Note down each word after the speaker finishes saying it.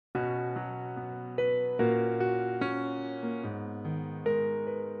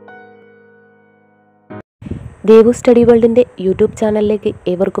Devu study വേൾഡിൻ്റെ YouTube ചാനലിലേക്ക്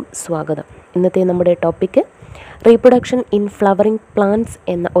ഏവർക്കും സ്വാഗതം. ഇന്നത്തെ നമ്മുടെ topic reproduction in flowering plants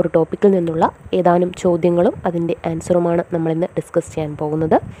എന്ന ഒരു ടോപ്പിക്കിൽ നിന്നുള്ള ഏതാനും ചോദ്യങ്ങളും അതിൻ്റെ ആൻസറുമാണ് നമ്മളിന്ന് ഡിസ്കസ് ചെയ്യാൻ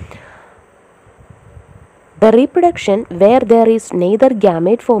പോകുന്നത്. The reproduction where there is neither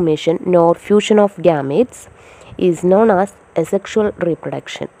gamete formation nor fusion of gametes is known as asexual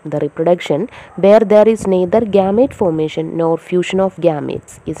reproduction. The reproduction where there is neither gamete formation nor fusion of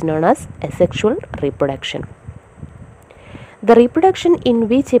gametes is known as asexual reproduction. The reproduction in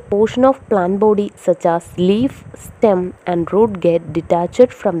which a portion of plant body such as leaf, stem and root get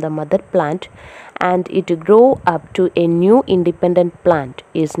detached from the mother plant and it grow up to a new independent plant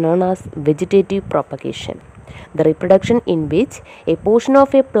is known as vegetative propagation. The reproduction in which a portion of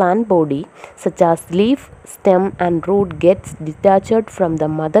a plant body such as leaf, stem and root gets detached from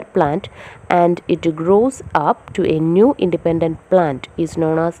the mother plant and it grows up to a new independent plant is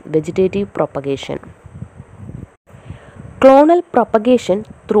known as vegetative propagation. Clonal propagation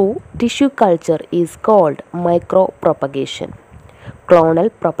through tissue culture is called micropropagation. Clonal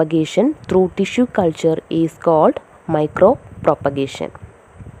propagation through tissue culture is called micropropagation.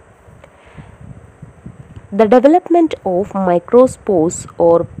 The development of microspores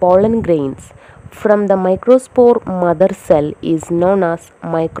or pollen grains from the microspore mother cell is known as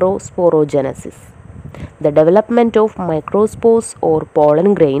Microsporogenesis. The development of microspores or pollen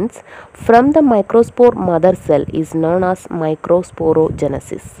grains from the microspore mother cell is known as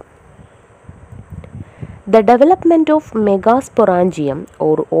Microsporogenesis. The development of Megasporangium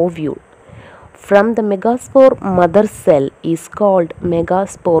or ovule from the megaspore mother cell is called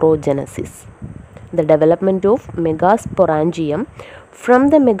Megasporogenesis. The development of Megasporangium from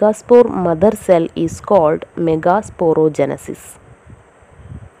the megaspore mother cell is called Megasporogenesis.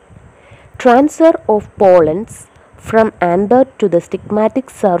 Transfer of pollens from anther to the stigmatic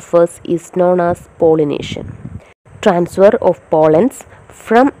surface is known as pollination. Transfer of pollens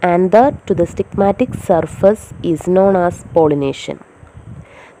from anther to the stigmatic surface is known as pollination.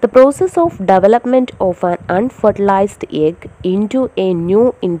 The process of development of an unfertilized egg into a new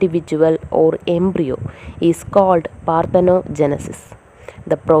individual or embryo is called Parthenogenesis.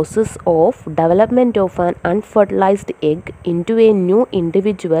 The process of development of an unfertilized egg into a new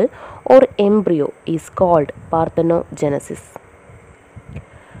individual or embryo is called Parthenogenesis.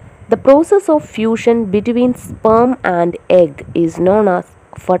 The process of fusion between sperm and egg is known as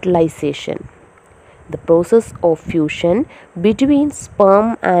fertilization. The process of fusion between sperm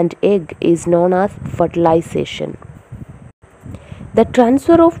and egg is known as fertilization. The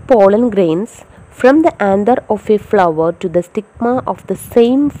transfer of pollen grains from the anther of a flower to the stigma of the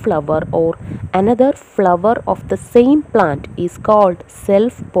same flower or another flower of the same plant is called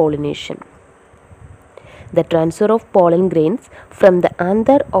self-pollination. The transfer of pollen grains from the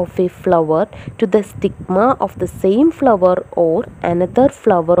anther of a flower to the stigma of the same flower or another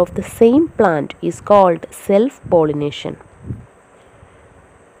flower of the same plant is called self-pollination.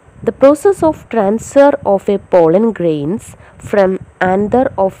 The process of transfer of a pollen grains from anther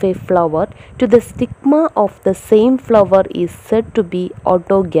of a flower to the stigma of the same flower is said to be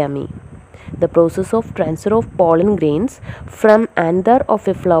autogamy. The process of transfer of pollen grains from anther of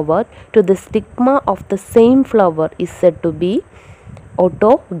a flower to the stigma of the same flower is said to be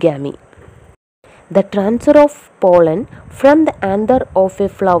autogamy. The transfer of pollen from the anther of a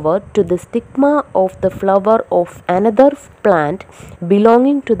flower to the stigma of the flower of another plant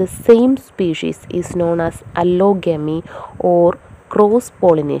belonging to the same species is known as allogamy or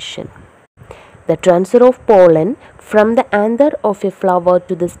cross-pollination. The transfer of pollen from the anther of a flower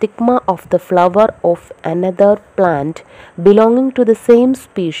to the stigma of the flower of another plant belonging to the same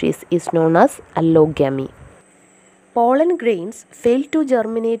species is known as allogamy. Pollen grains fail to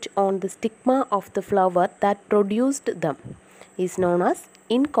germinate on the stigma of the flower that produced them is known as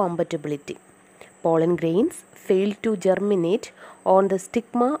incompatibility. Pollen grains fail to germinate on the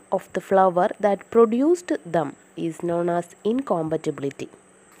stigma of the flower that produced them is known as incompatibility.